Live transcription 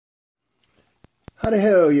Howdy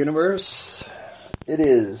ho, universe. It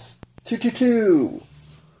is 222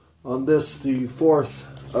 on this, the 4th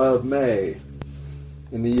of May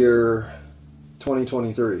in the year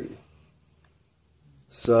 2023.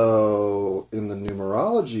 So, in the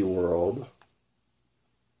numerology world,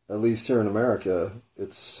 at least here in America,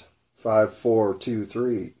 it's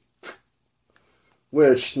 5423.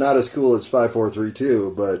 Which, not as cool as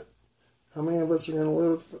 5432, but how many of us are going to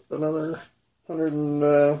live another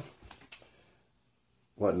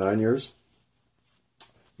 9 years?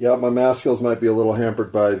 Yeah, my math skills might be a little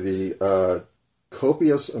hampered by the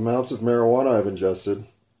copious amounts of marijuana I've ingested.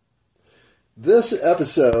 This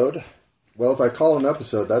episode, well, if I call it an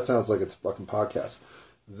episode, that sounds like it's a fucking podcast.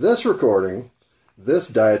 This recording, this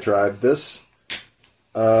diatribe, this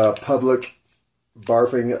public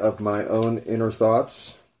barfing of my own inner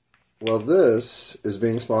thoughts, well, this is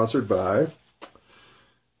being sponsored by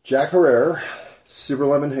Jack Herrera, Super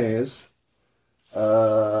Lemon Haze.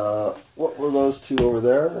 What were those two over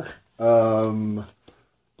there?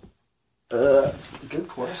 Good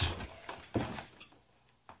question.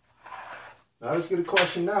 Not as good a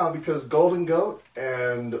question now because Golden Goat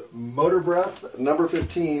and Motor Breath number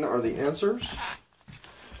 15 are the answers.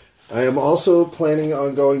 I am also planning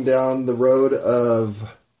on going down the road of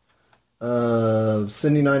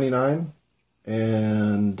Cindy 99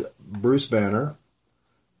 and Bruce Banner.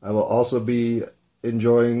 I will also be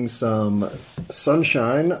enjoying some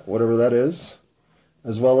sunshine, whatever that is,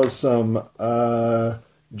 as well as some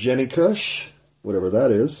Jenny Kush, whatever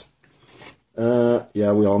that is.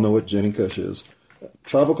 Yeah, we all know what Jenny Kush is.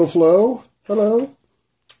 Tropical Flow, hello.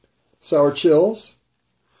 Sour Chills.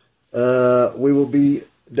 We will be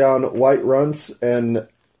down White Runts and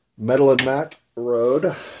Metal and Mac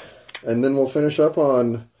Road, and then we'll finish up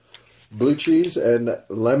on Blue Cheese and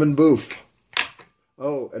Lemon Boof.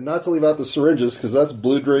 Oh, and not to leave out the syringes, because that's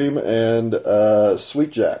Blue Dream and Sweet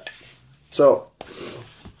Jack. So,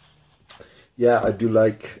 yeah, I do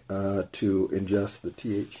like to ingest the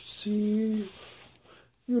THC.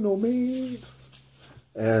 You know me.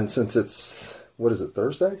 And since it's, what is it,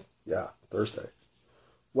 Thursday? Yeah, Thursday.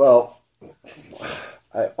 Well,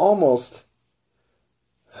 I almost,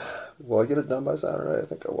 will I get it done by Saturday? I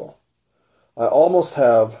think I will. I almost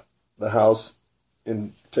have the house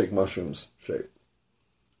in take mushrooms shape.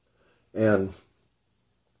 And,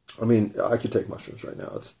 I mean, I could take mushrooms right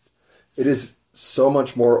now. It is so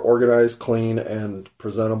much more organized, clean, and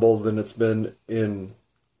presentable than it's been in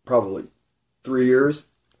probably 3 years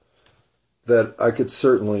that I could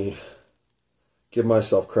certainly give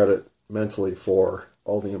myself credit mentally for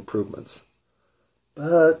all the improvements.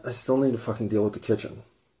 But I still need to fucking deal with the kitchen.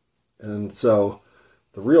 And so,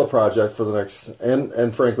 the real project for the next,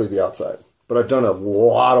 and frankly, the outside. But I've done a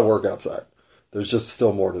lot of work outside. There's just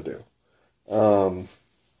still more to do.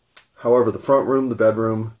 However, the front room, the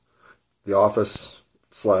bedroom, the office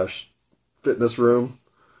 / fitness room,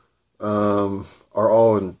 are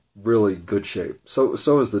all in really good shape. So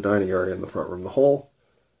is the dining area in the front room.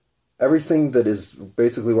 Everything that is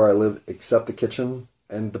basically where I live except the kitchen,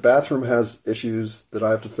 and the bathroom has issues that I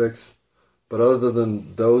have to fix. But other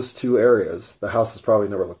than those two areas, the house has probably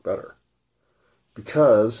never looked better.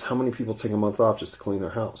 Because how many people take a month off just to clean their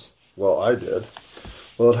house? Well, I did.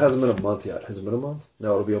 Well, it hasn't been a month yet. Has it been a month?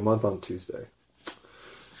 No, it'll be a month on Tuesday.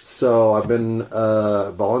 So I've been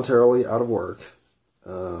voluntarily out of work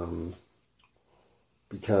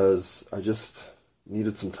because I just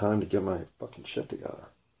needed some time to get my fucking shit together.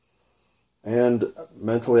 And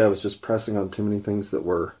mentally I was just pressing on too many things that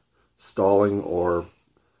were stalling or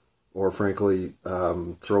frankly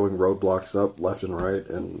throwing roadblocks up left and right.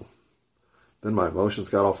 And then my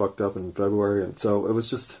emotions got all fucked up in February. And so it was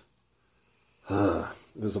just...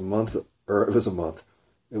 It was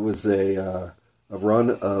a run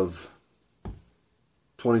of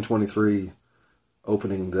 2023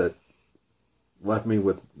 opening that left me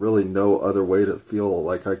with really no other way to feel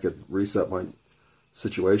like I could reset my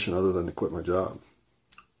situation other than to quit my job.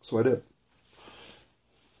 So I did.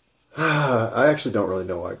 I actually don't really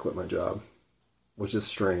know why I quit my job, which is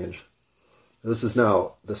strange. This is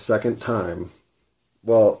now the second time.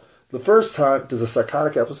 Well, the first time, does a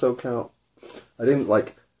psychotic episode count? I didn't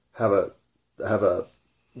have a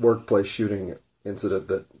workplace shooting incident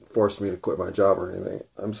that forced me to quit my job or anything.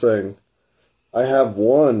 I'm saying I have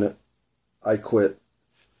one I quit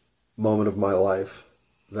moment of my life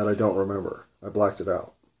that I don't remember. I blacked it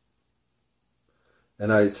out.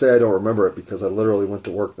 And I say I don't remember it because I literally went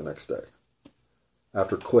to work the next day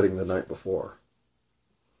after quitting the night before.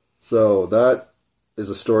 So that is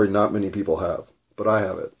a story not many people have, but I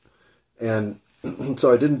have it. And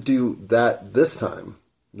so I didn't do that this time.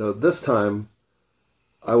 No, this time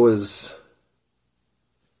I was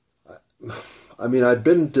I mean, I'd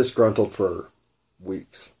been disgruntled for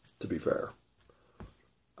weeks, to be fair.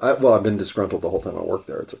 I've been disgruntled the whole time I worked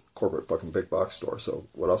there. It's a corporate fucking big box store, so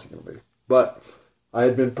what else are you going to be? But I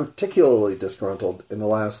had been particularly disgruntled in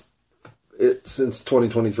since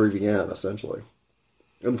 2023 began, essentially.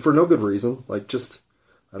 And for no good reason. Like, just,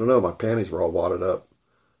 I don't know, my panties were all wadded up.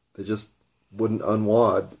 They just wouldn't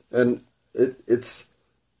unwad. And it's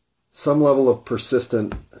some level of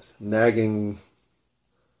persistent, nagging,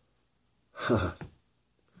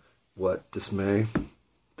 dismay,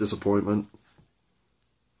 disappointment,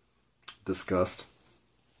 disgust,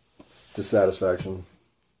 dissatisfaction.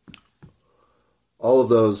 All of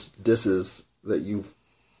those disses that you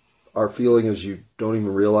are feeling as you don't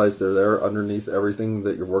even realize they're there underneath everything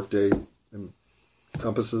that your workday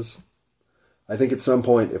encompasses. I think at some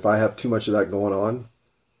point, if I have too much of that going on,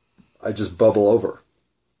 I just bubble over.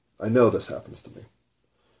 I know this happens to me.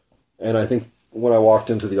 And I think when I walked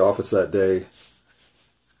into the office that day,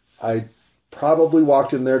 I probably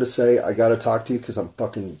walked in there to say, I got to talk to you because I'm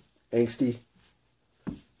fucking angsty.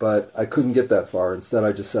 But I couldn't get that far. Instead,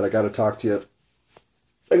 I just said, I got to talk to you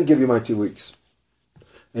and give you my 2 weeks.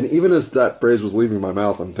 And even as that phrase was leaving my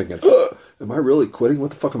mouth, I'm thinking, am I really quitting?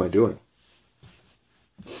 What the fuck am I doing?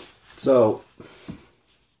 So,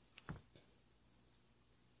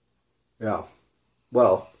 yeah.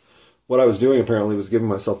 Well, what I was doing apparently was giving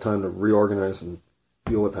myself time to reorganize and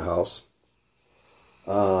deal with the house.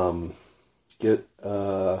 Get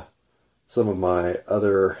some of my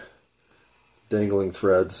other dangling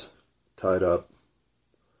threads tied up.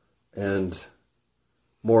 And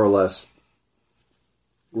more or less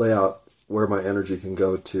lay out where my energy can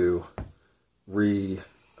go to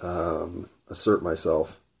assert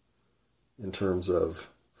myself in terms of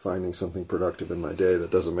finding something productive in my day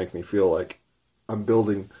that doesn't make me feel like I'm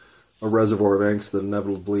building a reservoir of angst that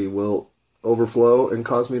inevitably will overflow and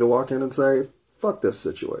cause me to walk in and say, fuck this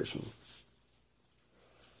situation.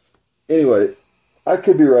 Anyway, I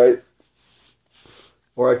could be right,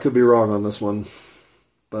 or I could be wrong on this one,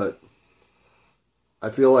 but I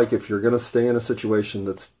feel like if you're going to stay in a situation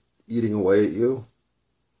that's eating away at you,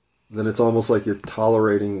 then it's almost like you're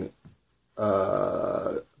tolerating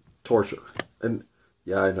torture. And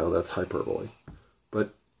yeah, I know that's hyperbole.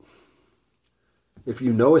 But if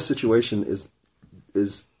you know a situation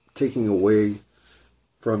is taking away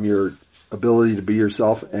from your ability to be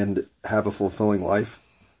yourself and have a fulfilling life,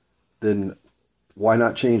 then why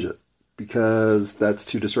not change it? Because that's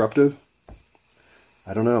too disruptive?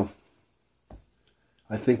 I don't know.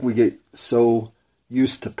 I think we get so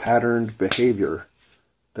used to patterned behavior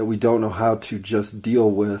that we don't know how to just deal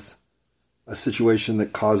with a situation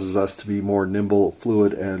that causes us to be more nimble,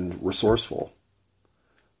 fluid, and resourceful.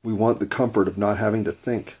 We want the comfort of not having to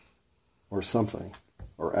think or something,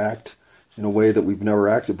 or act in a way that we've never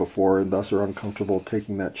acted before and thus are uncomfortable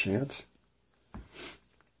taking that chance.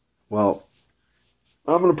 Well,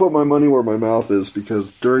 I'm going to put my money where my mouth is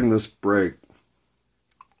because during this break,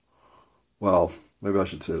 well, maybe I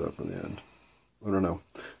should say that for the end. I don't know.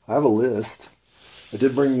 I have a list. I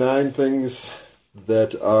did bring 9 things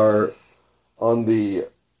that are on the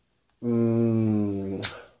In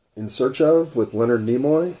Search Of with Leonard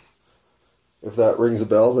Nimoy. If that rings a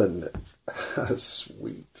bell, then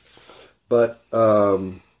sweet. But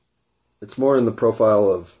it's more in the profile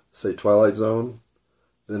of, say, Twilight Zone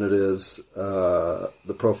than it is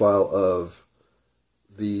the profile of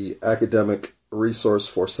the Academic Resource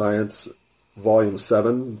for Science, Volume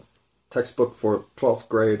 7, textbook for 12th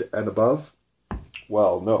grade and above.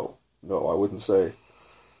 Well, no, I wouldn't say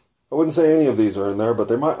any of these are in there, but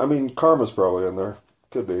they might. I mean, karma's probably in there.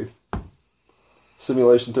 Could be.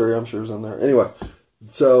 Simulation theory, I'm sure, is in there. Anyway,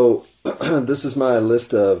 so this is my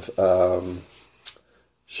list of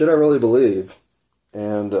shit I really believe,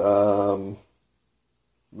 and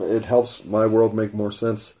it helps my world make more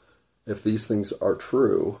sense if these things are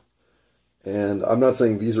true. And I'm not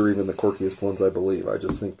saying these are even the quirkiest ones I believe. I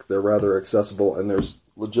just think they're rather accessible, and there's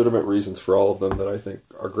legitimate reasons for all of them that I think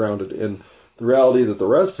are grounded in the reality that the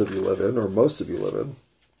rest of you live in, or most of you live in,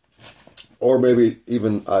 or maybe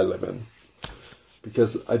even I live in.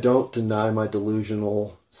 Because I don't deny my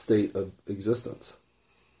delusional state of existence.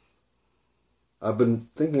 I've been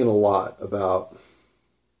thinking a lot about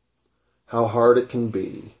how hard it can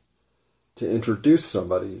be to introduce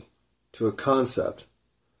somebody to a concept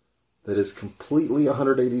that is completely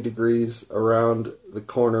 180 degrees around the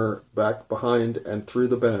corner, back, behind, and through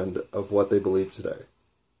the bend of what they believe today.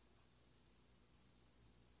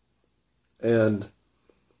 And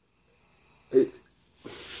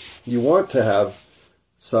you want to have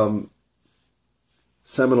some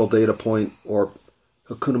seminal data point or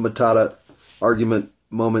Hakuna Matata argument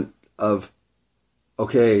moment of,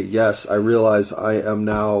 okay, yes, I realize I am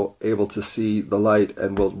now able to see the light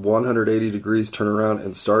and will 180 degrees turn around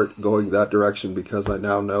and start going that direction because I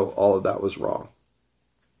now know all of that was wrong.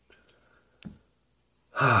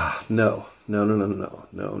 No.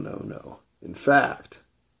 In fact,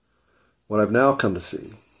 what I've now come to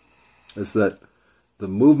see is that the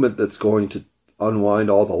movement that's going to unwind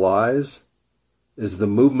all the lies is the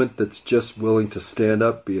movement that's just willing to stand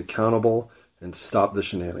up, be accountable, and stop the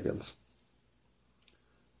shenanigans.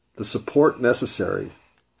 The support necessary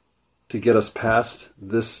to get us past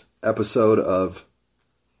this episode of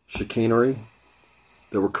chicanery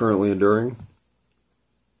that we're currently enduring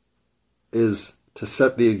is to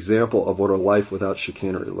set the example of what a life without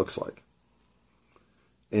chicanery looks like.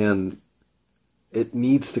 And it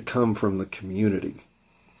needs to come from the community.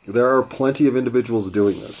 There are plenty of individuals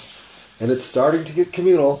doing this. And it's starting to get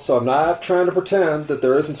communal, so I'm not trying to pretend that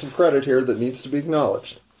there isn't some credit here that needs to be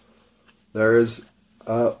acknowledged. There is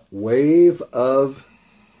a wave of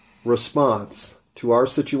response to our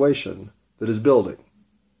situation that is building.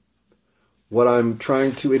 What I'm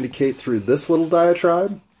trying to indicate through this little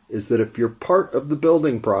diatribe is that if you're part of the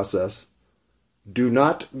building process, do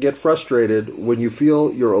not get frustrated when you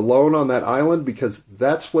feel you're alone on that island, because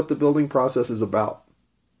that's what the building process is about.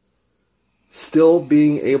 Still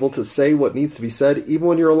being able to say what needs to be said, even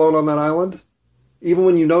when you're alone on that island, even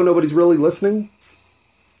when you know nobody's really listening,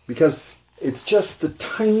 because it's just the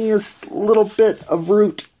tiniest little bit of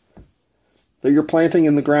root that you're planting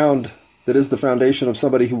in the ground that is the foundation of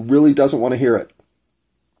somebody who really doesn't want to hear it.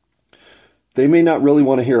 They may not really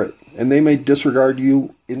want to hear it, and they may disregard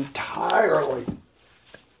you entirely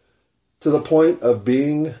to the point of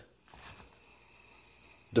being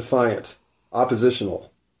defiant,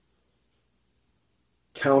 oppositional,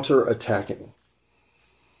 counter-attacking.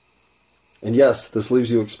 And yes, this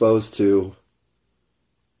leaves you exposed to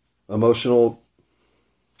emotional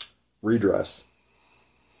redress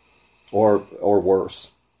or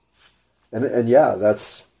worse. And yeah,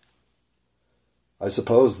 that's, I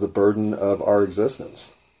suppose, the burden of our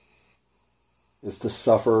existence, is to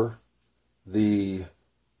suffer the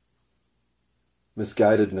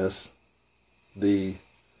misguidedness, the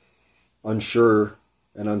unsure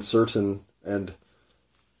and uncertain and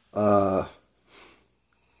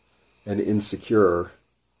insecure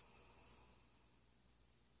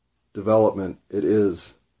development it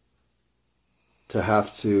is to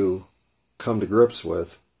have to come to grips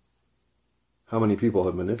with how many people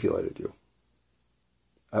have manipulated you,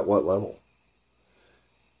 at what level.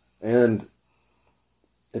 And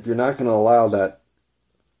if you're not going to allow that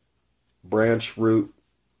branch, root,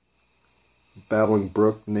 babbling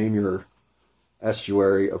brook, name your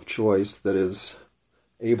estuary of choice that is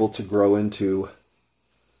able to grow into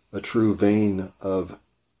a true vein of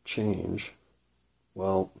change,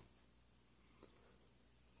 well,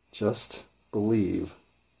 just believe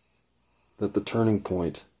that the turning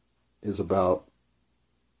point is about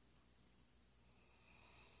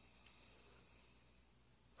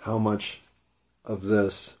how much of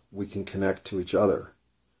this we can connect to each other,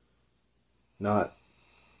 not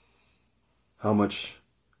how much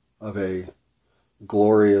of a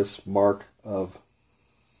glorious mark of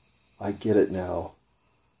I get it now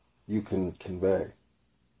you can convey.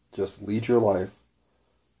 Just lead your life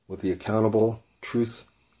with the accountable,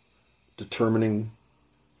 truth-determining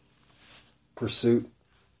pursuit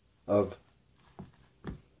of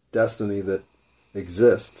destiny that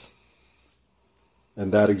exists,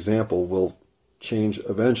 and that example will change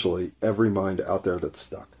eventually every mind out there that's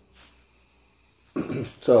stuck.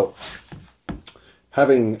 So,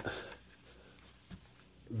 having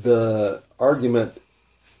the argument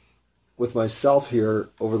with myself here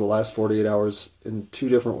over the last 48 hours in two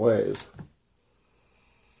different ways,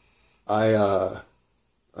 I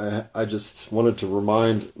just wanted to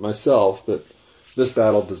remind myself that this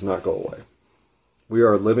battle does not go away. We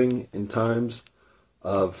are living in times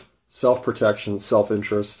of self-protection,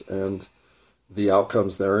 self-interest, and the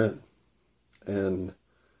outcomes therein. And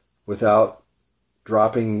without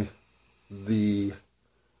dropping the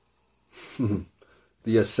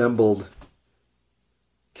the assembled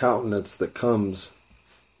countenance that comes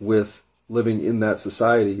with living in that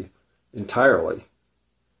society entirely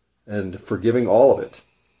and forgiving all of it,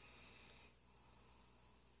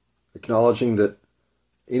 acknowledging that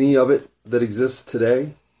any of it that exists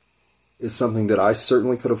today is something that I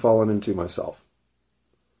certainly could have fallen into myself.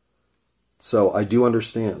 So I do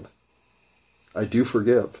understand. I do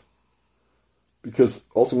forgive. Because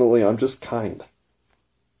ultimately I'm just kind.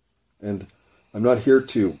 And I'm not here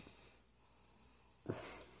to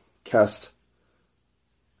cast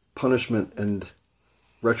punishment and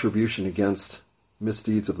retribution against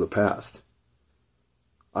misdeeds of the past.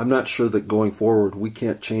 I'm not sure that going forward we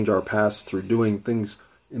can't change our past through doing things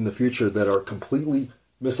in the future that are completely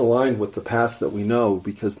misaligned with the past that we know,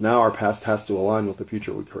 because now our past has to align with the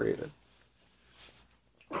future we created.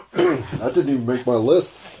 That didn't even make my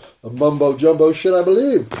list of mumbo jumbo shit, I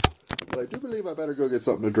believe. But I do believe I better go get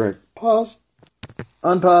something to drink. Pause.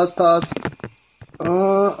 Unpause, pause.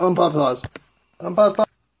 Unpause, pause. Unpause, pause.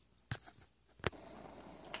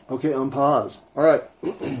 Okay, unpause. Alright.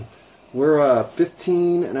 We're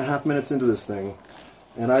 15 and a half minutes into this thing.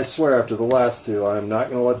 And I swear after the last two, I'm not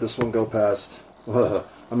going to let this one go past.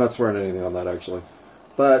 I'm not swearing anything on that, actually.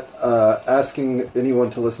 But asking anyone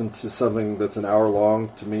to listen to something that's an hour long,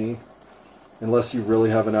 to me, unless you really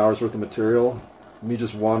have an hour's worth of material, me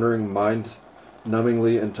just wandering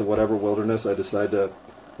mind-numbingly into whatever wilderness I decide to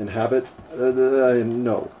inhabit,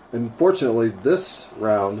 no. And fortunately, this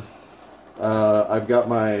round, I've got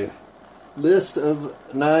my list of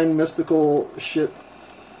 9 mystical shit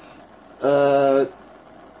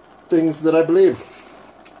things that I believe.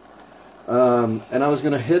 And I was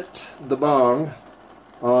going to hit the bong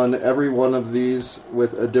on every one of these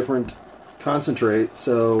with a different concentrate.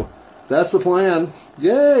 So that's the plan.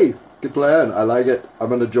 Yay! Good plan. I like it. I'm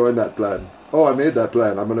going to join that plan. Oh, I made that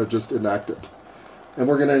plan. I'm going to just enact it. And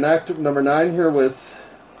we're going to enact number 9 here with...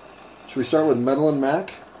 Should we start with Metal and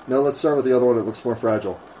Mac? No, let's start with the other one that looks more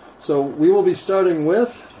fragile. So we will be starting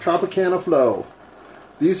with Tropicana Flow.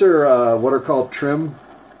 These are what are called trim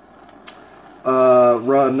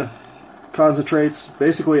run concentrates.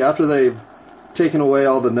 Basically, after they've taken away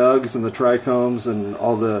all the nugs and the trichomes and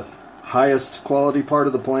all the highest quality part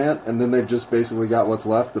of the plant, and then they've just basically got what's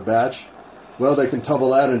left, the batch, well, they can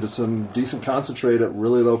tumble that into some decent concentrate at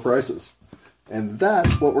really low prices. And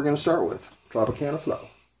that's what we're going to start with, Tropicana Flow.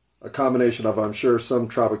 A combination of, I'm sure, some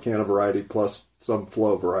Tropicana variety plus some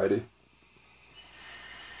Flow variety.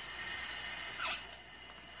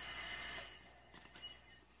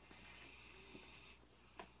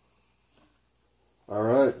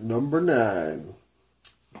 Alright, number 9.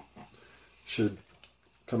 Should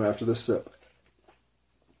come after this sip.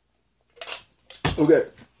 Okay.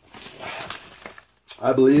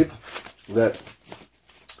 I believe that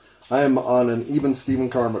I am on an even Steven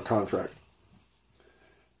Karma contract.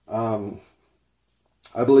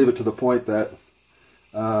 I believe it to the point that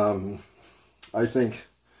I think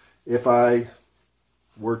if I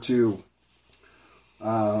were to...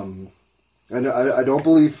 And I don't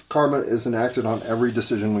believe karma is enacted on every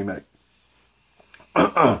decision we make.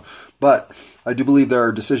 But I do believe there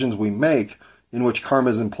are decisions we make in which karma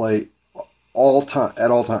is in play at all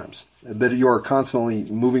times. That you are constantly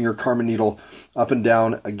moving your karma needle up and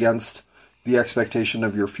down against the expectation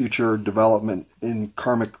of your future development in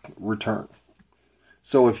karmic return.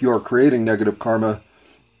 So if you are creating negative karma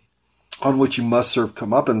on which you must serve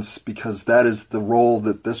comeuppance because that is the role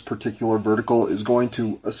that this particular vertical is going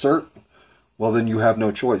to assert, well, then you have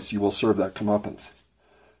no choice. You will serve that comeuppance,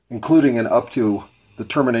 including and up to the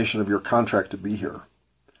termination of your contract to be here.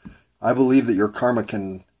 I believe that your karma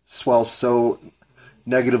can swell so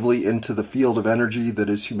negatively into the field of energy that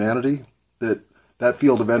is humanity, that that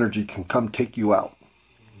field of energy can come take you out.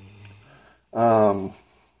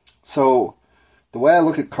 So the way I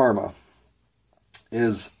look at karma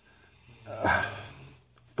is,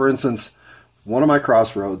 for instance, one of my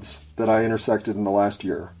crossroads that I intersected in the last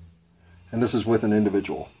year, and this is with an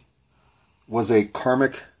individual, was a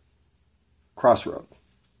karmic crossroad.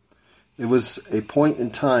 It was a point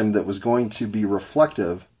in time that was going to be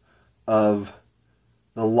reflective of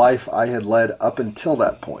the life I had led up until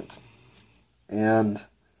that point. And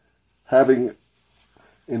having,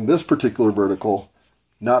 in this particular vertical,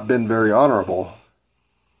 not been very honorable,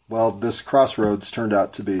 well, this crossroads turned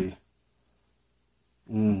out to be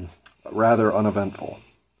rather uneventful.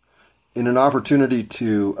 In an opportunity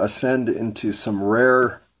to ascend into some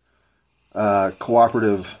rare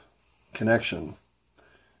cooperative connection,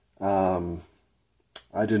 I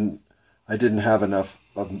didn't have enough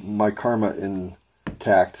of my karma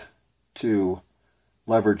intact to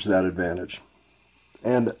leverage that advantage.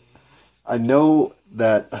 And I know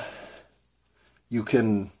that you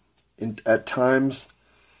can, at times,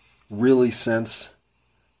 really sense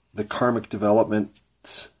the karmic development,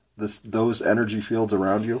 those energy fields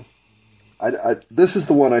around you. This is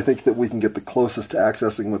the one I think that we can get the closest to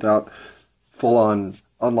accessing without full-on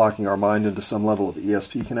unlocking our mind into some level of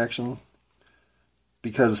ESP connection.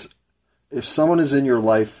 Because if someone is in your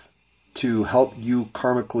life to help you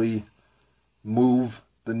karmically move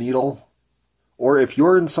the needle, or if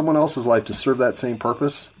you're in someone else's life to serve that same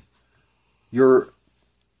purpose, your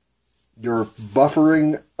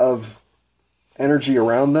buffering of energy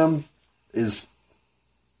around them is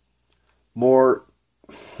more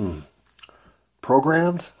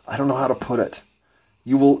programmed. I don't know how to put it.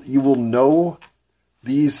 You will know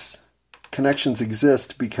these connections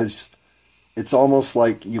exist because it's almost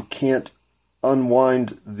like you can't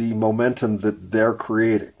unwind the momentum that they're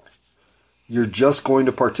creating. You're just going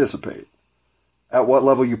to participate. At what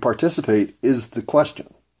level you participate is the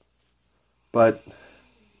question. But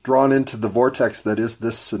drawn into the vortex that is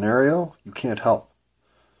this scenario, you can't help.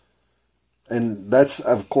 And that's,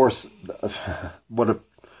 of course, what a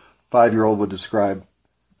 5-year-old would describe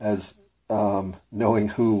as knowing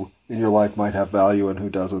who in your life might have value and who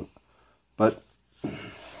doesn't. But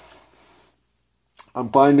I'm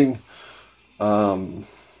finding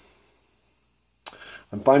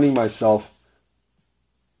myself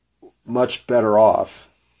much better off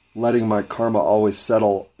letting my karma always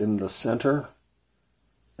settle in the center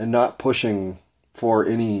and not pushing for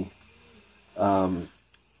any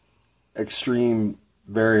extreme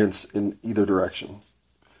variance in either direction.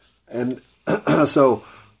 And so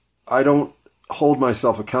I don't hold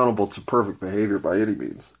myself accountable to perfect behavior by any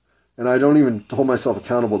means. And I don't even hold myself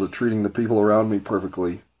accountable to treating the people around me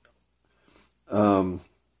perfectly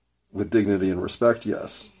with dignity and respect,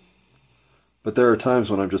 yes. But there are times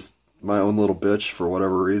when I'm just my own little bitch for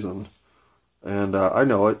whatever reason. And I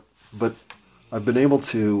know it, but I've been able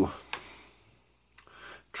to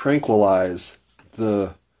tranquilize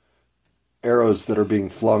the arrows that are being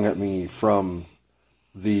flung at me from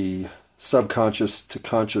the subconscious to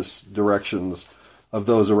conscious directions of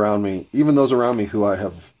those around me, even those around me who I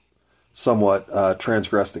have somewhat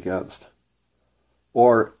transgressed against,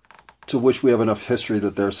 or to which we have enough history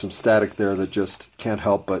that there's some static there that just can't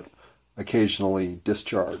help but occasionally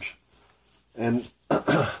discharge. And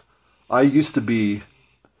I used to be,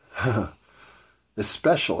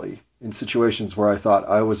 especially in situations where I thought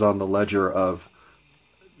I was on the ledger of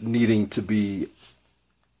needing to be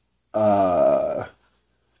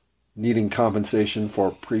needing compensation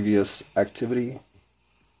for previous activity.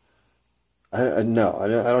 I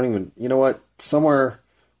don't even, you know what, somewhere,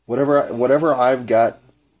 whatever I've got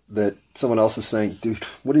that someone else is saying, dude,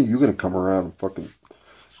 when are you going to come around and fucking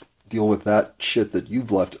deal with that shit that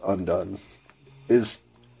you've left undone, is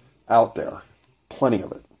out there. Plenty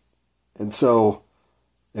of it. And so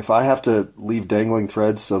if I have to leave dangling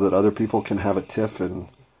threads so that other people can have a tiff and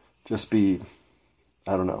just be,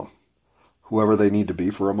 I don't know, whoever they need to be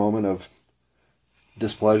for a moment of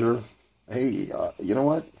displeasure, hey, you know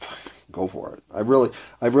what? Go for it. I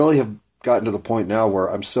really have gotten to the point now where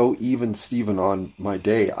I'm so even Steven on my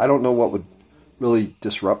day. I don't know what would really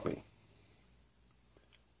disrupt me.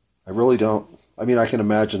 I really don't. I mean, I can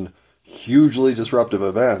imagine hugely disruptive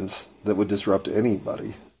events that would disrupt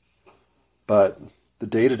anybody. But the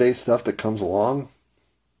day-to-day stuff that comes along,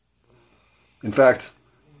 in fact,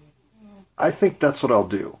 I think that's what I'll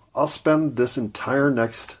do. I'll spend this entire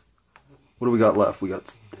next, what do we got left? We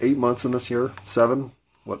got 8 months in this year? 7?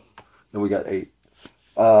 What? No, we got 8.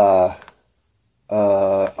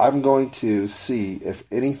 I'm going to see if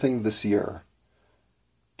anything this year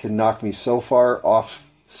can knock me so far off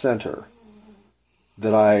center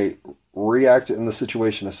that I react in the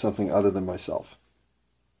situation as something other than myself.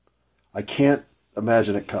 I can't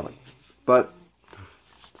imagine it coming. But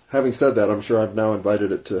having said that, I'm sure I've now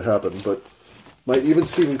invited it to happen. But my even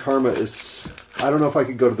Steven karma is, I don't know if I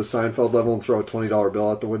could go to the Seinfeld level and throw a $20 bill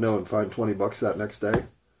out the window and find $20 that next day.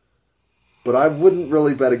 But I wouldn't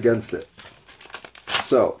really bet against it.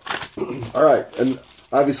 So, all right. And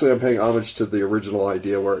obviously I'm paying homage to the original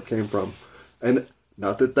idea where it came from. And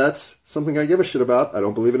not that that's something I give a shit about. I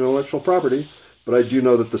don't believe in intellectual property. But I do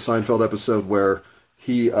know that the Seinfeld episode where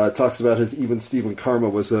he talks about his even Steven karma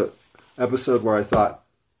was a episode where I thought,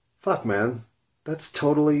 fuck, man, that's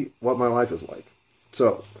totally what my life is like.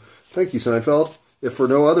 So, thank you, Seinfeld. If for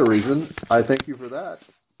no other reason, I thank you for that.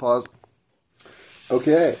 Pause.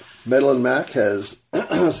 Okay, Metal and Mac has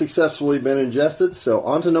successfully been ingested, so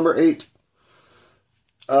on to number 8.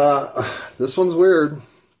 This one's weird,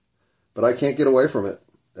 but I can't get away from it.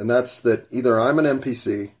 And that's that either I'm an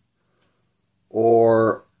NPC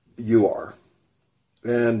or you are.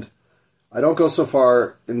 And I don't go so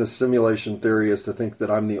far in the simulation theory as to think that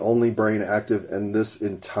I'm the only brain active in this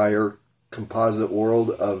entire composite world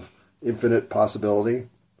of infinite possibility.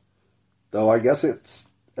 Though I guess it's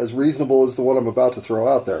as reasonable as the one I'm about to throw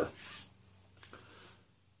out there.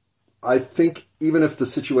 I think even if the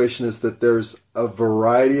situation is that there's a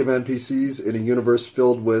variety of NPCs in a universe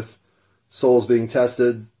filled with souls being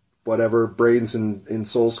tested, whatever, brains in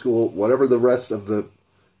soul school, whatever the rest of the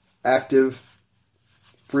active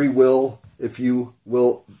free will, if you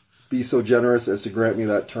will be so generous as to grant me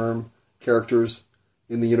that term, characters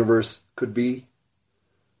in the universe could be,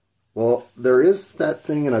 Well, there is that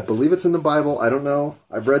thing, and I believe it's in the Bible. I don't know.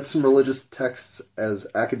 I've read some religious texts as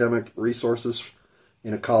academic resources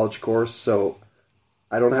in a college course, so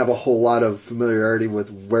I don't have a whole lot of familiarity with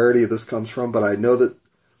where any of this comes from, but I know that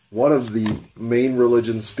one of the main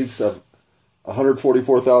religions speaks of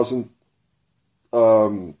 144,000.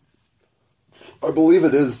 I believe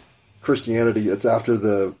it is Christianity. It's after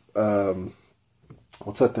the,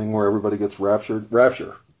 what's that thing where everybody gets raptured?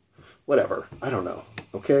 Rapture. Whatever. I don't know.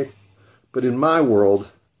 Okay? But in my world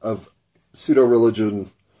of pseudo-religion,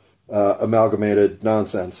 amalgamated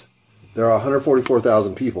nonsense, there are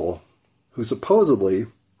 144,000 people who supposedly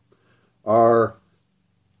are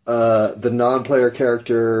the non-player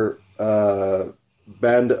character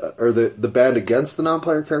band, or the band against the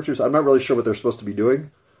non-player characters. I'm not really sure what they're supposed to be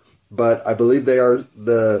doing, but I believe they are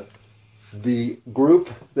the group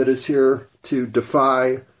that is here to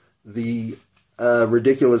defy the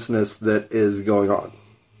ridiculousness that is going on.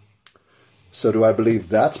 So do I believe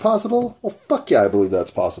that's possible? Well, fuck yeah, I believe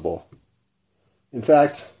that's possible. In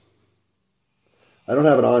fact, I don't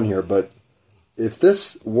have it on here, but if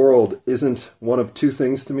this world isn't one of two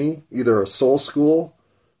things to me, either a soul school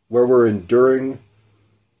where we're enduring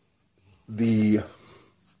the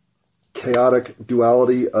chaotic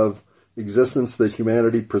duality of existence that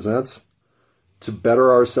humanity presents to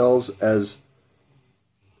better ourselves as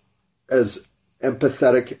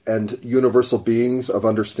empathetic and universal beings of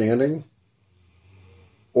understanding,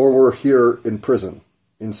 or we're here in prison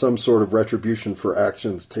in some sort of retribution for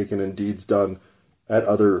actions taken and deeds done at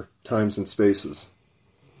other times and spaces.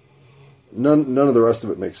 None of the rest of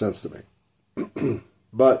it makes sense to me.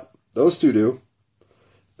 But those two do.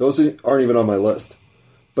 Those aren't even on my list.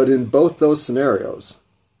 But in both those scenarios,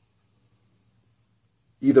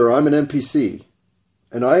 either I'm an NPC,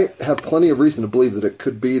 and I have plenty of reason to believe that it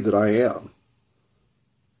could be that I am,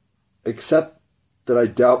 except that I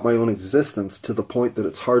doubt my own existence to the point that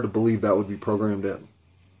it's hard to believe that would be programmed in.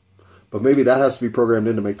 But maybe that has to be programmed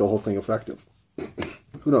in to make the whole thing effective.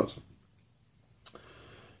 Who knows?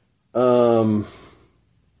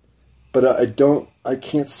 But I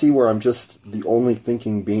can't see where I'm just the only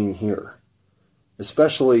thinking being here.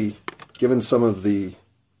 Especially given some of the,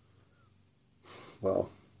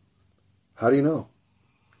 well, how do you know?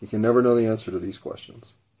 You can never know the answer to these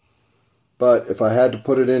questions. But if I had to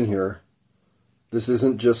put it in here, this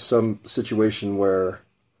isn't just some situation where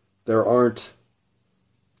there aren't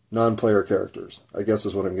non-player characters, I guess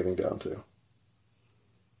is what I'm getting down to.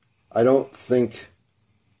 I don't think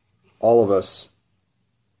all of us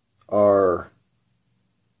are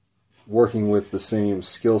working with the same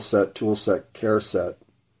skill set, tool set, care set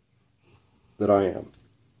that I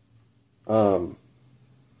am.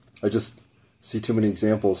 I just see too many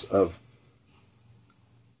examples of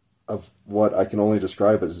what I can only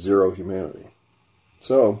describe as zero humanity.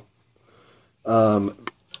 So,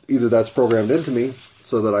 either that's programmed into me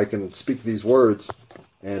so that I can speak these words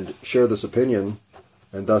and share this opinion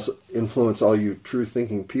and thus influence all you true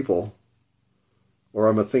thinking people, or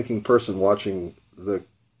I'm a thinking person watching the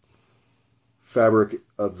fabric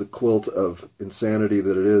of the quilt of insanity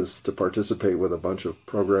that it is to participate with a bunch of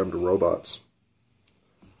programmed robots.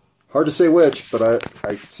 Hard to say which, but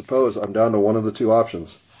I suppose I'm down to one of the two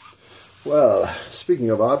options. Well, speaking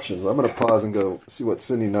of options, I'm going to pause and go see what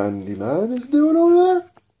Cindy99 is doing over there.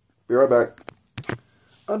 Be right back.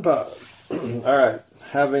 Unpause. All right.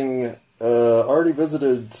 Having already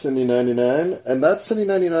visited Cindy99, and that's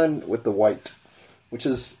Cindy99 with the white, which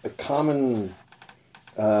is a common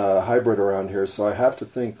hybrid around here, so I have to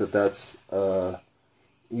think that that's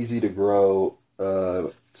easy to grow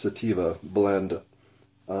sativa blend.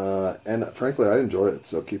 And frankly, I enjoy it,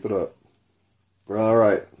 so keep it up. All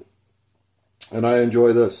right. And I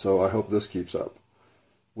enjoy this, so I hope this keeps up.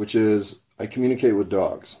 Which is, I communicate with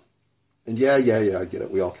dogs. And yeah, I get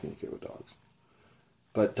it. We all communicate with dogs.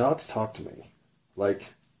 But dogs talk to me.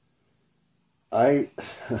 Like, I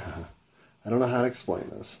don't know how to explain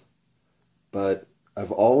this. But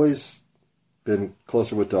I've always been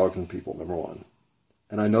closer with dogs than people, number one.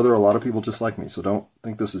 And I know there are a lot of people just like me, so don't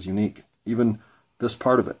think this is unique. Even this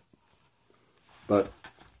part of it. But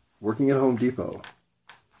working at Home Depot,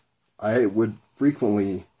 I would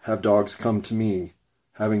frequently have dogs come to me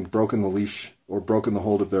having broken the leash or broken the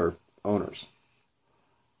hold of their owners.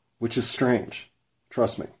 Which is strange.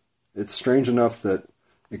 Trust me. It's strange enough that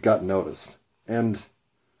it got noticed. And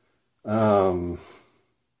every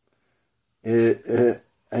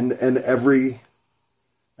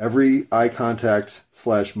eye contact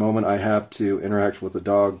 / moment I have to interact with a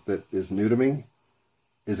dog that is new to me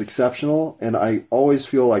is exceptional, and I always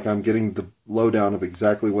feel like I'm getting the lowdown of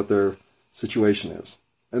exactly what their situation is.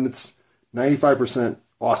 And it's 95%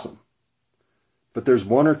 awesome. But there's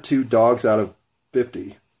 1 or 2 dogs out of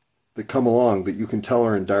 50 that come along that you can tell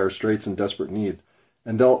are in dire straits and desperate need.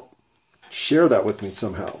 And they'll share that with me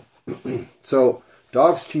somehow. So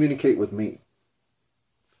dogs communicate with me.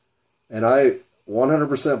 And I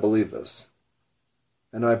 100% believe this.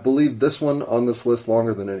 And I believe this one on this list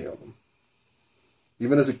longer than any of them.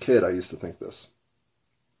 Even as a kid, I used to think this.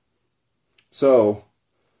 So,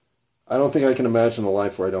 I don't think I can imagine a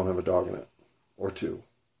life where I don't have a dog in it. Or 2.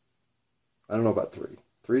 I don't know about 3.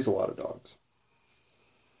 3 is a lot of dogs.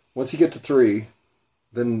 Once you get to 3,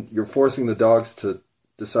 then you're forcing the dogs to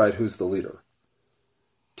decide who's the leader.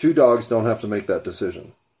 2 dogs don't have to make that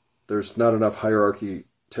decision. There's not enough hierarchy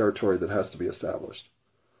territory that has to be established.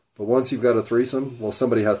 But once you've got a threesome, well,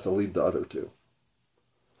 somebody has to lead the other 2.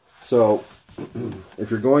 So,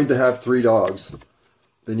 if you're going to have 3 dogs,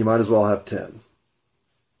 then you might as well have 10.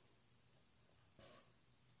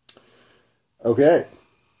 Okay.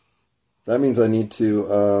 That means I need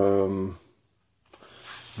to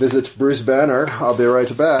visit Bruce Banner. I'll be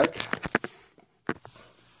right back.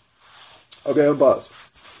 Okay, I'm Buzz.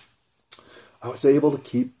 I was able to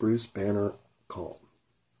keep Bruce Banner calm.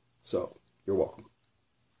 So, you're welcome.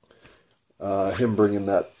 Him bringing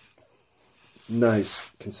that nice,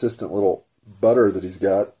 consistent little butter that he's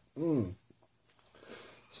got. Some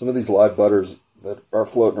of these live butters that are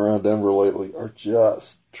floating around Denver lately are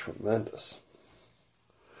just tremendous.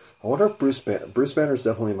 I wonder if Bruce Banner is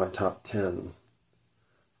definitely in my top 10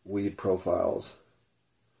 weed profiles.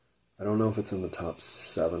 I don't know if it's in the top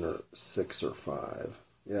 7 or 6 or 5.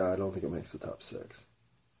 Yeah, I don't think it makes the top 6.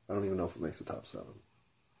 I don't even know if it makes the top 7.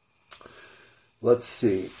 Let's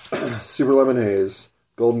see. Super Lemon Haze,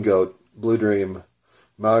 Golden Goat, Blue Dream,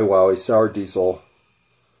 Maui Wowie, Sour Diesel.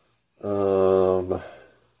 What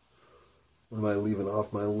am I leaving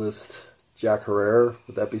off my list? Jack Herrera,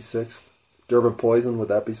 would that be 6th? Durban Poison, would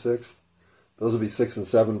that be 6th? Those would be 6 and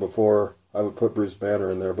 7 before I would put Bruce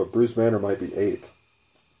Banner in there, but Bruce Banner might be 8th.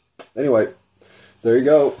 Anyway, there you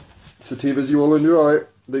go. Sativas you will enjoy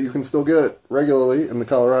that you can still get regularly in the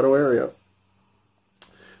Colorado area.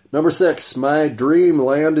 Number 6, my dream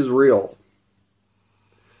land is real.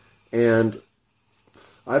 And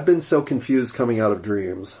I've been so confused coming out of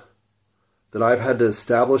dreams that I've had to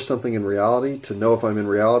establish something in reality to know if I'm in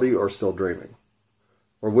reality or still dreaming.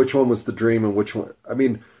 Or which one was the dream and which one... I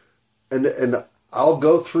mean, and I'll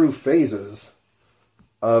go through phases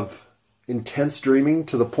of intense dreaming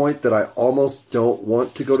to the point that I almost don't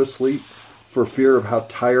want to go to sleep for fear of how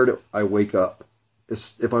tired I wake up.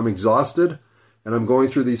 If I'm exhausted and I'm going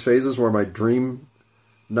through these phases where my dream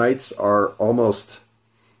nights are almost...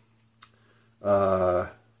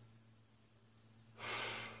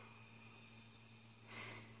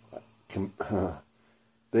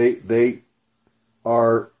 They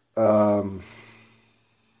are,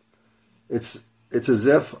 it's as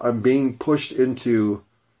if I'm being pushed into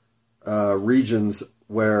regions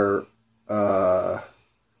where I'm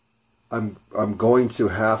going to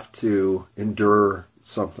have to endure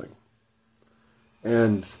something.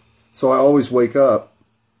 And so I always wake up,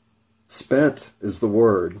 spent is the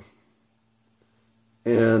word.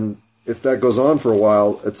 And if that goes on for a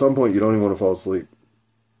while, at some point you don't even want to fall asleep.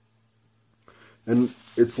 And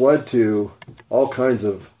it's led to all kinds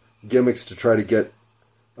of gimmicks to try to get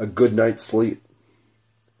a good night's sleep.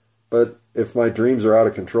 But if my dreams are out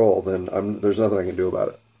of control, then there's nothing I can do about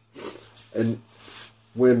it. And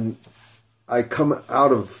when I come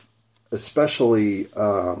out of, especially,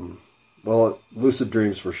 lucid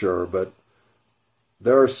dreams for sure, but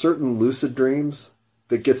there are certain lucid dreams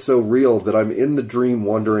that get so real that I'm in the dream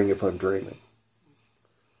wondering if I'm dreaming.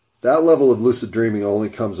 That level of lucid dreaming only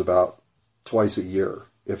comes about twice a year,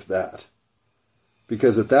 if that.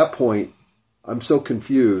 Because at that point, I'm so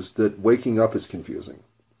confused that waking up is confusing.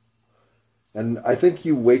 And I think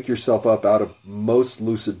you wake yourself up out of most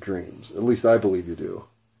lucid dreams. At least I believe you do.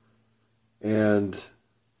 And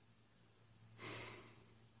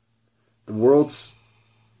the world's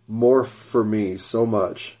morphed for me so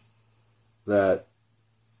much that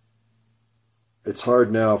it's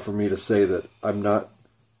hard now for me to say that I'm not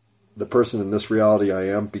the person in this reality I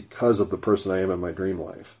am because of the person I am in my dream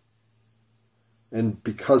life. And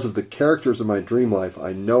because of the characters in my dream life,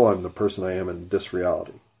 I know I'm the person I am in this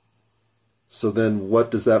reality. So then what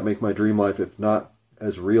does that make my dream life if not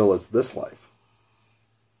as real as this life?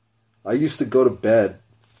 I used to go to bed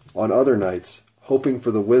on other nights hoping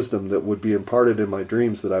for the wisdom that would be imparted in my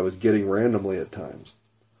dreams that I was getting randomly at times.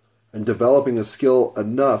 And developing a skill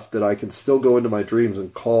enough that I can still go into my dreams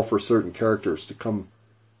and call for certain characters to come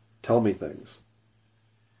tell me things.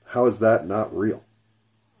 How is that not real?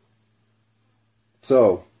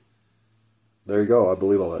 So, There you go. I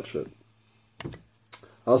believe all that shit. I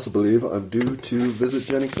also believe I'm due to visit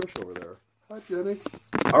Jenny Cush over there. Hi, Jenny.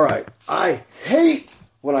 All right. I hate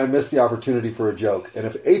when I miss the opportunity for a joke. And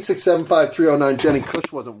if 8675309 Jenny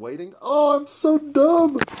Cush wasn't waiting, oh, I'm so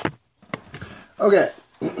dumb. Okay.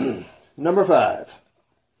 Number 5.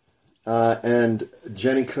 And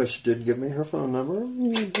Jenny Cush did give me her phone number.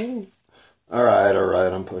 All right.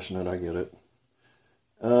 I'm pushing it. I get it.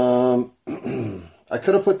 I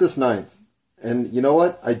could have put this 9th. And you know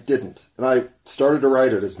what? I didn't. And I started to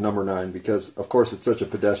write it as number 9 because, of course, it's such a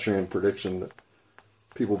pedestrian prediction that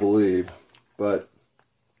people believe. But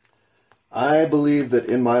I believe that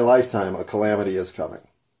in my lifetime a calamity is coming.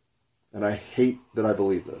 And I hate that I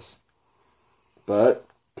believe this. But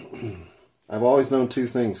I've always known 2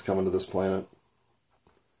 things coming to this planet.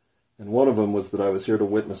 And one of them was that I was here to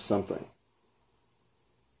witness something.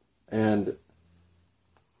 And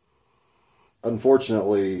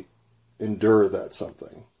unfortunately, endure that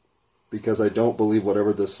something. Because I don't believe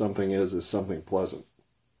whatever this something is something pleasant.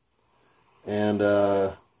 And,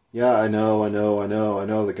 yeah, I know.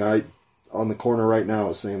 The guy on the corner right now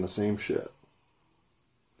is saying the same shit.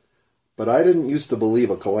 But I didn't used to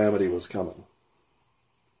believe a calamity was coming.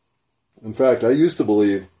 In fact, I used to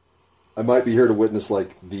believe I might be here to witness,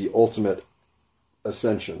 like, the ultimate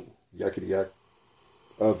ascension, yakety-yak,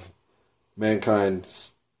 of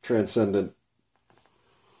mankind's transcendent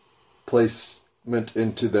placement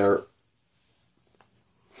into their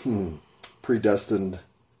predestined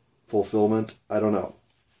fulfillment. I don't know.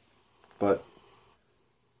 But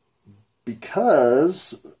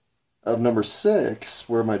because of number 6,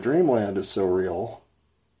 where my dreamland is so real,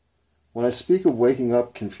 when I speak of waking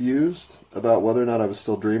up confused about whether or not I was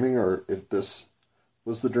still dreaming or if this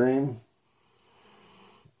was the dream,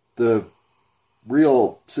 the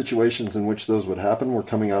real situations in which those would happen were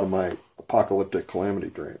coming out of my apocalyptic calamity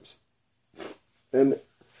dreams. And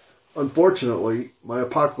unfortunately, my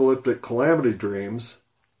apocalyptic calamity dreams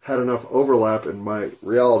had enough overlap in my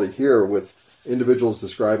reality here with individuals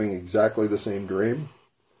describing exactly the same dream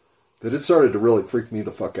that it started to really freak me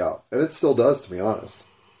the fuck out. And it still does, to be honest.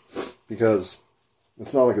 Because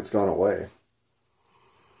it's not like it's gone away.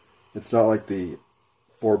 It's not like the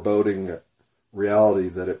foreboding reality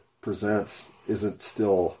that it presents isn't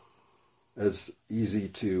still as easy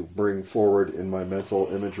to bring forward in my mental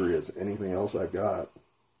imagery as anything else I've got.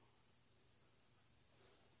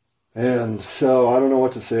 And so I don't know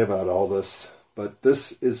what to say about all this, but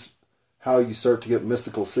this is how you start to get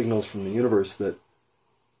mystical signals from the universe that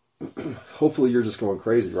hopefully you're just going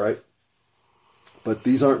crazy, right? But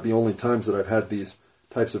these aren't the only times that I've had these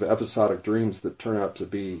types of episodic dreams that turn out to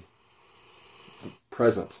be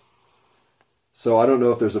present. So I don't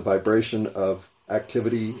know if there's a vibration of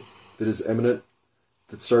activity that is imminent,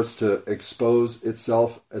 that starts to expose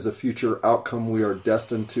itself as a future outcome we are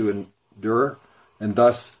destined to endure, and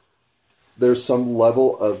thus there's some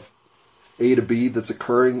level of A to B that's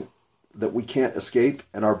occurring that we can't escape,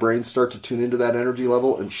 and our brains start to tune into that energy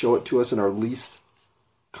level and show it to us in our least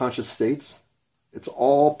conscious states. It's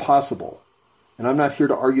all possible. And I'm not here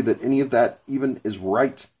to argue that any of that even is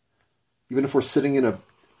right. Even if we're sitting in a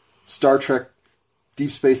Star Trek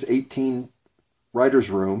Deep Space 18 writer's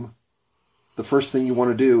room, the first thing you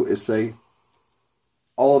want to do is say,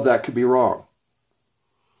 all of that could be wrong.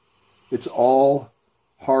 It's all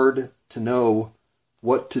hard to know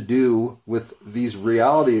what to do with these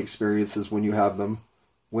reality experiences when you have them,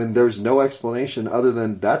 when there's no explanation other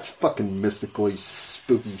than that's fucking mystically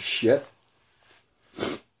spooky shit.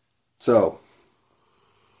 So,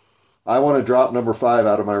 I want to drop number 5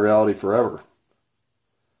 out of my reality forever.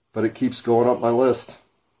 But it keeps going up my list.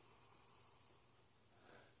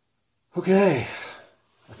 Okay.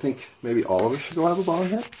 I think maybe all of us should go have a bong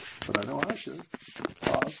hit, but I know I should.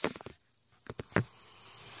 Pause.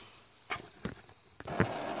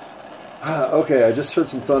 Okay, I just heard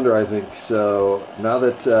some thunder, I think. So now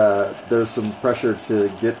that there's some pressure to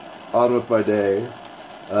get on with my day,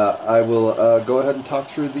 I will go ahead and talk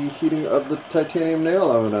through the heating of the titanium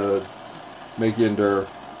nail I'm going to make you endure.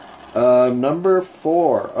 Number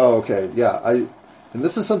 4. Oh, okay. Yeah, and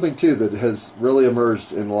this is something, too, that has really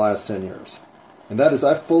emerged in the last 10 years. And that is,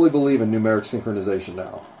 I fully believe in numeric synchronization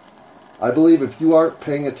now. I believe if you aren't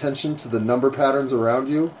paying attention to the number patterns around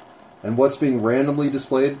you and what's being randomly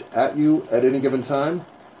displayed at you at any given time,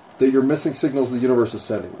 that you're missing signals the universe is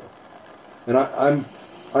sending you. And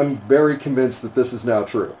I'm very convinced that this is now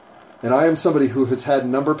true. And I am somebody who has had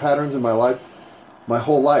number patterns in my life, my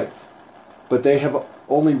whole life. But they have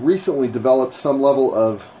only recently developed some level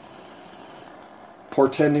of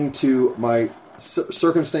portending to my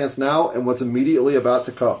circumstance now and what's immediately about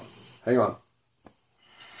to come. Hang on.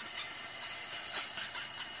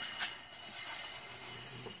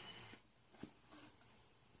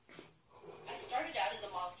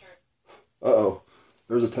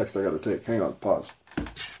 text I got to take. Hang on, pause.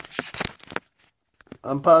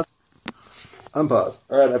 Unpause. Unpause.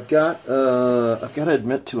 All right, I've got to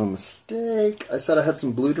admit to a mistake. I said I had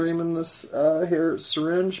some Blue Dream in this here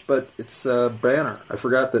syringe, but it's Banner. I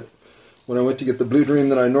forgot that when I went to get the Blue Dream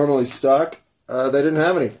that I normally stock, they didn't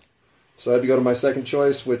have any. So I had to go to my second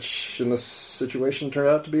choice, which in this situation turned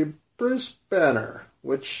out to be Bruce Banner,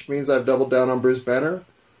 which means I've doubled down on Bruce Banner,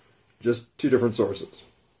 just 2 different sources.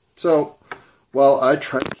 So, while I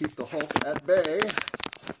try to keep the Hulk at bay,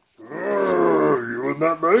 you would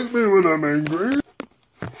not make me when I'm angry.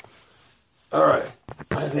 All right,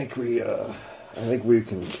 I think we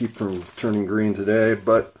can keep from turning green today.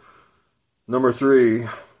 But number 3,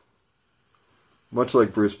 much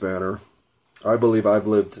like Bruce Banner, I believe I've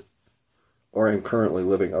lived, or am currently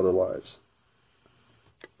living, other lives,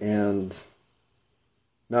 and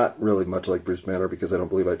not really much like Bruce Banner because I don't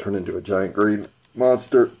believe I turned into a giant green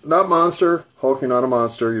monster. Not monster. Hulk, you're not a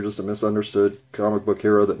monster. You're just a misunderstood comic book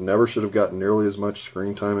hero that never should have gotten nearly as much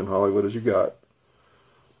screen time in Hollywood as you got.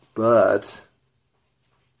 But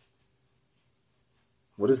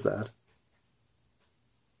what is that?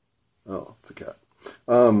 Oh, it's a cat.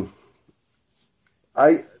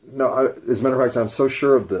 As a matter of fact, I'm so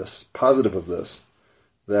sure of this, positive of this,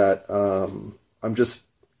 that I'm just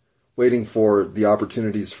waiting for the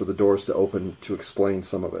opportunities for the doors to open to explain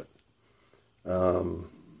some of it.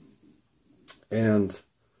 And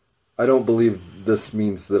I don't believe this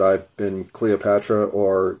means that I've been Cleopatra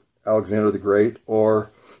or Alexander the Great or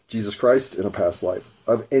Jesus Christ in a past life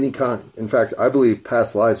of any kind. In fact, I believe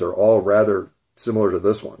past lives are all rather similar to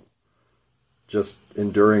this one. Just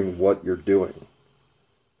enduring what you're doing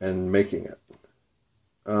and making it.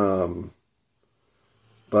 And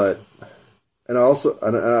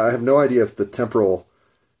I have no idea if the temporal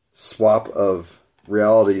swap of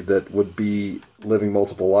reality that would be living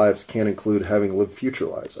multiple lives can include having lived future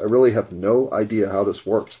lives. I really have no idea how this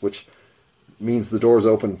works, which means the door's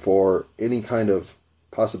open for any kind of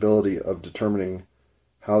possibility of determining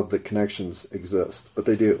how the connections exist. But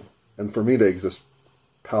they do. And for me, they exist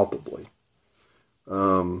palpably.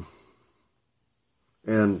 And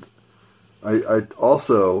I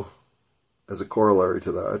also, as a corollary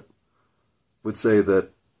to that, would say that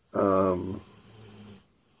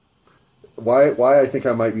why I think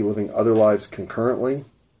I might be living other lives concurrently,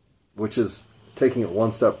 which is taking it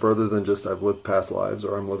one step further than just I've lived past lives,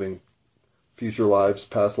 or I'm living future lives,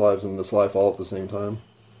 past lives, and this life all at the same time.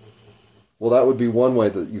 Well, that would be one way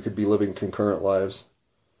that you could be living concurrent lives.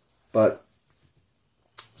 But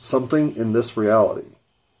something in this reality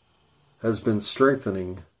has been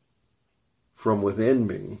strengthening from within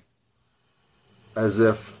me, as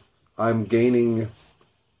if I'm gaining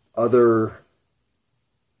other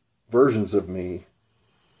versions of me,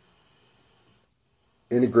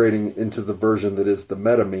 integrating into the version that is the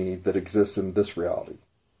meta-me that exists in this reality.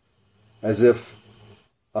 As if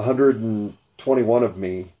 121 of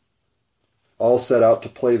me all set out to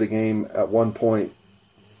play the game at one point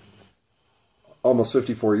almost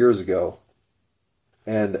 54 years ago,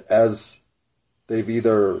 and as they've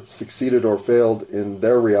either succeeded or failed in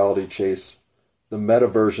their reality chase, the meta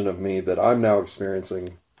version of me that I'm now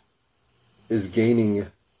experiencing is gaining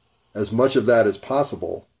as much of that as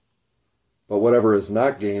possible, but whatever is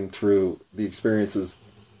not gained through the experiences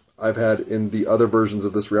I've had in the other versions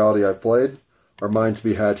of this reality I've played are mine to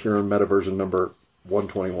be had here in meta version number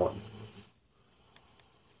 121.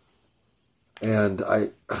 And I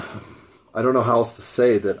don't know how else to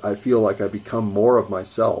say that I feel like I become more of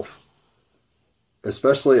myself,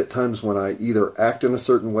 especially at times when I either act in a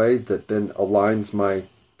certain way that then aligns my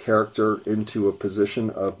character into a position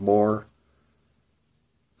of more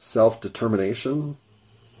self-determination,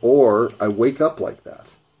 or I wake up like that.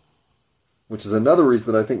 Which is another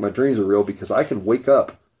reason that I think my dreams are real, because I can wake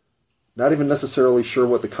up not even necessarily sure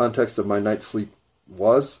what the context of my night's sleep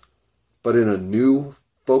was, but in a new,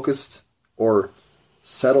 focused, or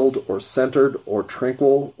settled, or centered, or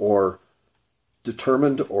tranquil, or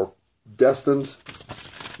determined, or destined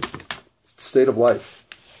state of life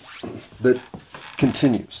that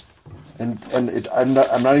continues. I'm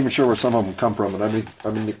not even sure where some of them come from, and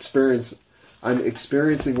I'm experiencing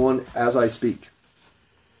one as I speak.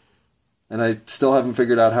 And I still haven't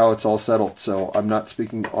figured out how it's all settled, so I'm not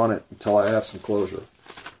speaking on it until I have some closure.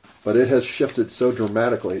 But it has shifted so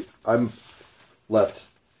dramatically, I'm left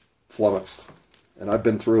flummoxed. And I've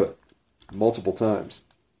been through it multiple times.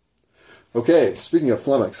 Okay, speaking of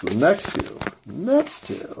flummoxed, the next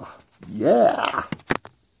two. Yeah.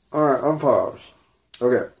 Alright, unpause.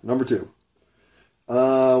 Okay, number 2.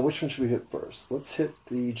 Which one should we hit first? Let's hit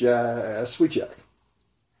the Sweet Jack.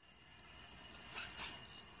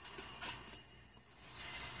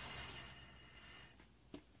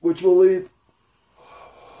 which will leave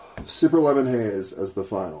Super Lemon Haze as the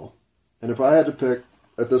final. And if I had to pick,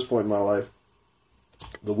 at this point in my life,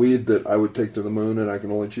 the weed that I would take to the moon and I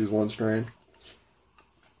can only choose one strain,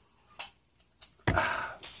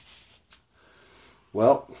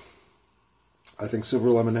 well, I think Super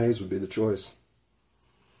Lemon Haze would be the choice.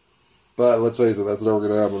 But let's face it, that's never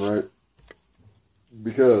going to happen, right?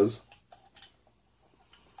 Because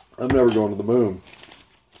I'm never going to the moon.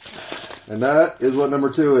 And that is what number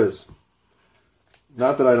 2 is.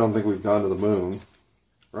 Not that I don't think we've gone to the moon.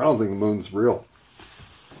 Or I don't think the moon's real.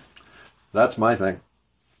 That's my thing.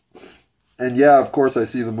 And yeah, of course I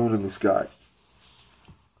see the moon in the sky.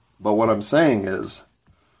 But what I'm saying is,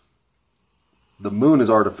 the moon is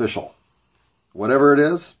artificial. Whatever it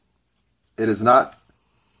is not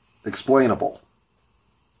explainable.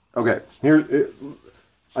 Okay,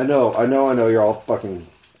 I know you're all fucking...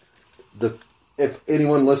 If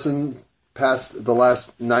anyone listened past the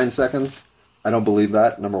last 9 seconds, I don't believe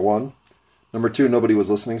that, number 1. Number 2, nobody was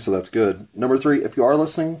listening, so that's good. Number 3, if you are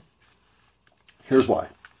listening, here's why.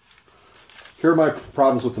 Here are my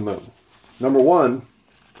problems with the moon. Number 1,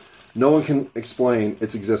 no one can explain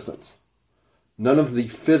its existence. None of the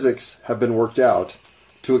physics have been worked out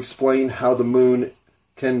to explain how the moon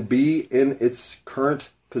can be in its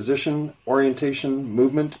current position, orientation,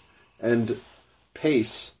 movement, and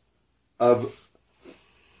pace of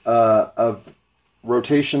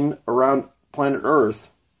rotation around planet Earth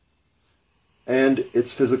and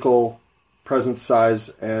its physical presence, size,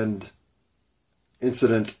 and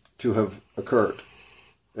incident to have occurred.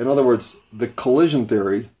 In other words, the collision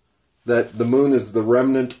theory that the moon is the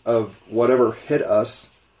remnant of whatever hit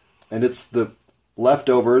us and it's the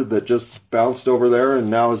leftover that just bounced over there and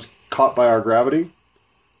now is caught by our gravity.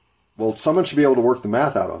 Well, someone should be able to work the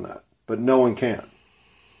math out on that, but no one can.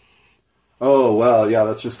 Oh, well, yeah,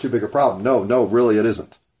 that's just too big a problem. No, really it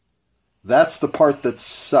isn't. That's the part that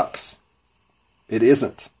sucks. It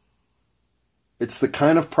isn't. It's the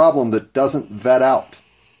kind of problem that doesn't vet out.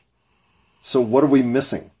 So what are we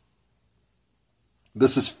missing?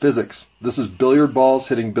 This is physics. This is billiard balls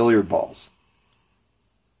hitting billiard balls.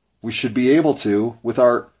 We should be able to, with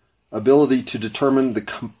our ability to determine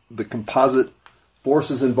the composite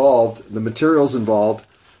forces involved, the materials involved,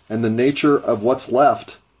 and the nature of what's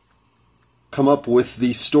left, come up with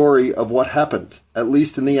the story of what happened, at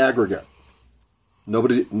least in the aggregate.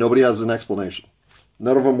 Nobody has an explanation.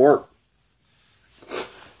 None of them work.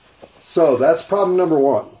 So that's problem number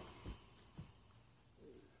 1.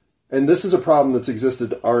 And this is a problem that's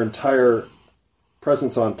existed our entire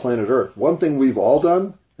presence on planet Earth. One thing we've all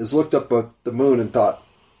done is looked up at the moon and thought,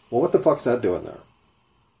 well, what the fuck's that doing there?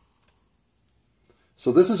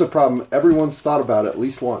 So this is a problem everyone's thought about at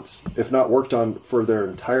least once, if not worked on for their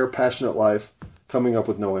entire passionate life, coming up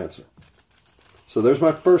with no answer. So there's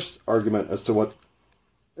my first argument as to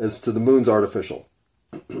the moon's artificial.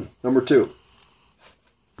 Number 2,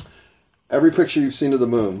 every picture you've seen of the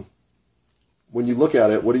moon, when you look at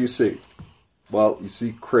it, what do you see? Well, you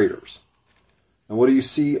see craters. And what do you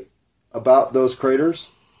see about those craters?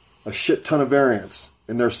 A shit ton of variance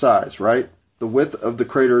in their size, right? The width of the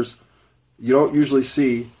craters, you don't usually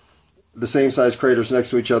see the same size craters next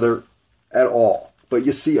to each other at all. But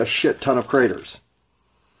you see a shit ton of craters.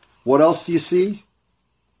 What else do you see?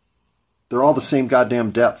 They're all the same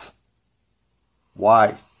goddamn depth.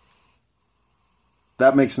 Why?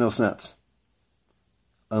 That makes no sense.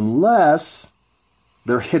 Unless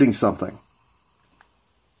they're hitting something.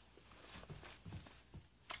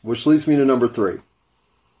 Which leads me to number 3.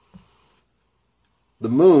 The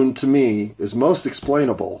moon, to me, is most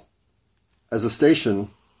explainable as a station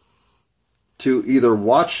to either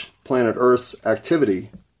watch planet Earth's activity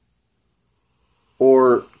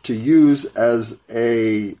or to use as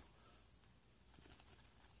a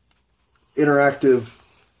interactive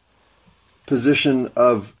position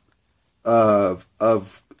of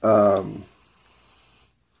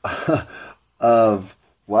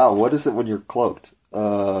wow, what is it when you're cloaked?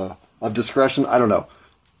 Of discretion? I don't know.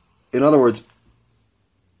 In other words,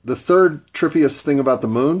 the third trippiest thing about the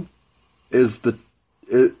moon is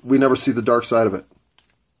we never see the dark side of it.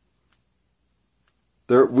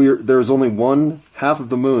 There's only one half of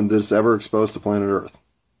the moon that is ever exposed to planet Earth.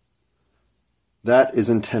 That is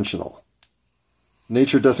intentional.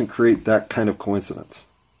 Nature doesn't create that kind of coincidence.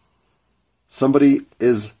 Somebody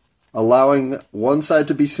is allowing one side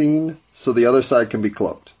to be seen so the other side can be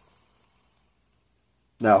cloaked.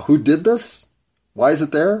 Now, who did this? Why is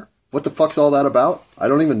it there? What the fuck's all that about? I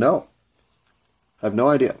don't even know. I have no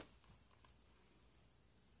idea.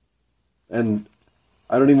 And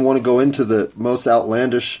I don't even want to go into the most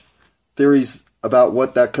outlandish theories about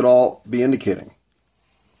what that could all be indicating.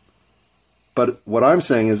 But what I'm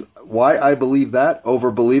saying is why I believe that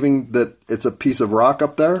over believing that it's a piece of rock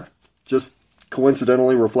up there, just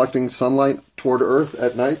coincidentally reflecting sunlight toward Earth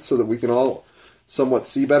at night so that we can all somewhat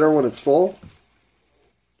see better when it's full.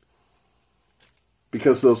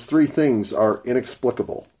 Because those three things are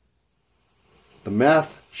inexplicable. The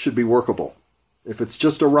math should be workable. If it's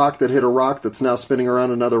just a rock that hit a rock that's now spinning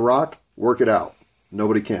around another rock, work it out.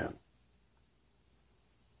 Nobody can.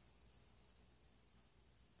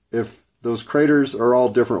 If those craters are all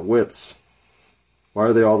different widths, why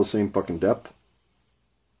are they all the same fucking depth?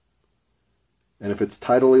 And if it's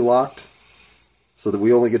tidally locked so that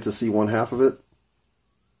we only get to see one half of it,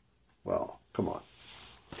 well, come on.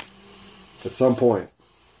 At some point,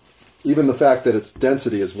 even the fact that its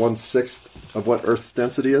density is 1/6 of what Earth's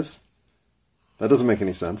density is, that doesn't make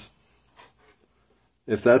any sense.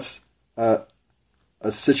 If that's a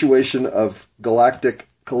situation of galactic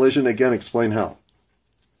collision, again, explain how.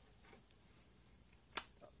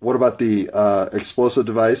 What about the explosive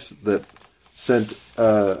device that sent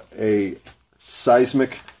a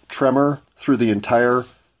seismic tremor through the entire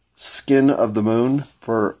skin of the moon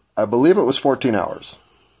for, I believe it was 14 hours.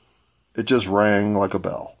 It just rang like a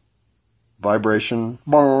bell. Vibration.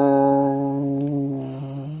 Bong.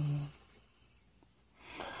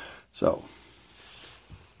 So,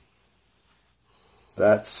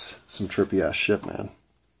 that's some trippy ass shit, man.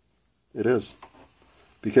 It is.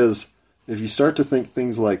 Because if you start to think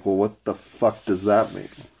things like, well, what the fuck does that mean?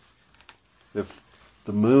 If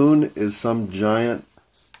the moon is some giant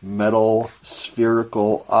metal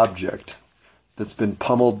spherical object that's been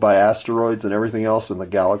pummeled by asteroids and everything else in the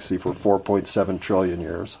galaxy for 4.7 trillion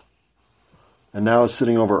years, and now is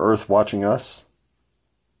sitting over Earth watching us,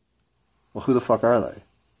 well, who the fuck are they?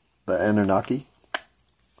 The Anunnaki?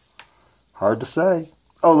 Hard to say.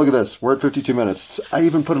 Oh, look at this. We're at 52 minutes. I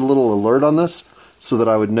even put a little alert on this so that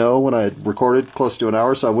I would know when I had recorded close to an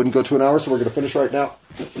hour, so I wouldn't go to an hour, so we're going to finish right now.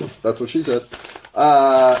 That's what she said.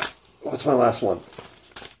 What's my last one?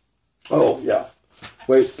 Oh, yeah.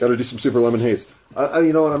 Wait, got to do some super lemon haze.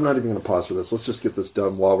 You know what? I'm not even going to pause for this. Let's just get this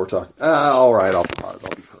done while we're talking. All right, I'll pause.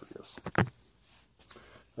 I'll be courteous.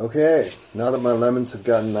 Okay, now that my lemons have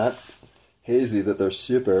gotten that hazy that they're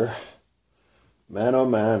super, man, oh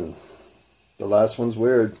man, the last one's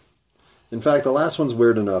weird. In fact, the last one's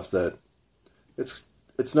weird enough that it's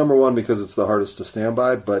number one because it's the hardest to stand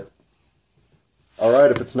by, but all right,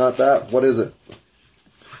 if it's not that, what is it?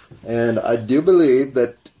 And I do believe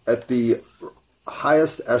that at the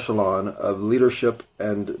highest echelon of leadership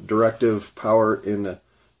and directive power in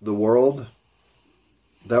the world,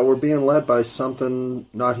 that we're being led by something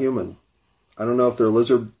not human. I don't know if they're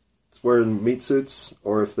lizards wearing meat suits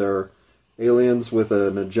or if they're aliens with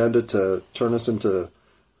an agenda to turn us into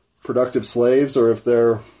productive slaves, or if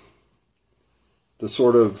they're the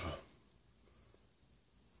sort of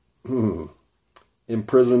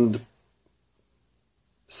imprisoned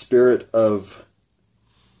spirit of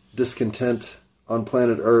discontent on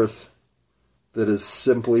planet Earth that is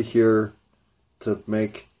simply here to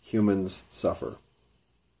make humans suffer.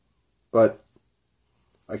 But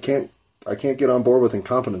I can't get on board with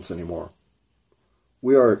incompetence anymore.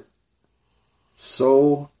 We are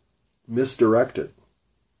so misdirected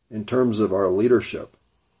in terms of our leadership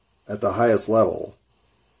at the highest level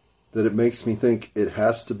that it makes me think it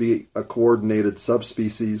has to be a coordinated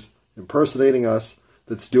subspecies impersonating us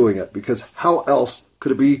that's doing it, because how else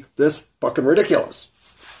could it be this fucking ridiculous?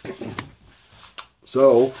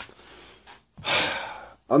 So,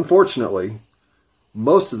 unfortunately,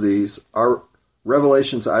 most of these are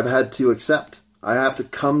revelations I've had to accept. I have to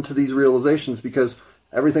come to these realizations because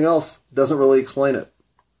everything else doesn't really explain it.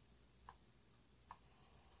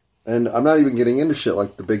 And I'm not even getting into shit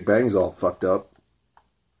like the Big Bang's all fucked up.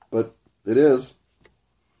 But it is.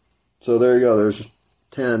 So there you go. There's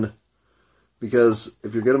 10. Because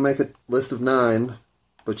if you're going to make a list of 9,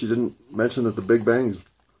 but you didn't mention that the Big Bang's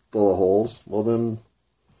full of holes, well then,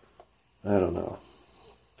 I don't know.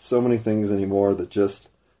 So many things anymore that just,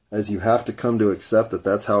 as you have to come to accept that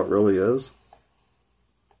that's how it really is,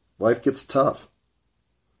 life gets tough.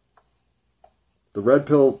 The red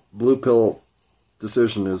pill, blue pill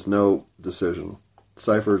decision is no decision.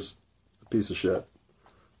 Cypher's a piece of shit.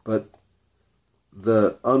 But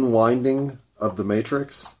the unwinding of the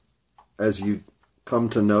matrix, as you come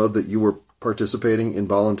to know that you were participating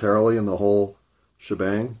involuntarily in the whole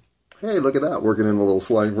shebang. Hey, look at that, working in a little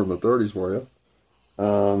slang from the 30s for you.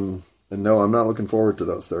 And no, I'm not looking forward to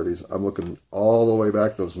those 30s. I'm looking all the way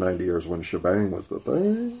back those 90 years when shebang was the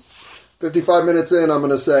thing. 55 minutes in, I'm going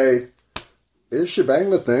to say, is shebang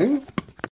the thing?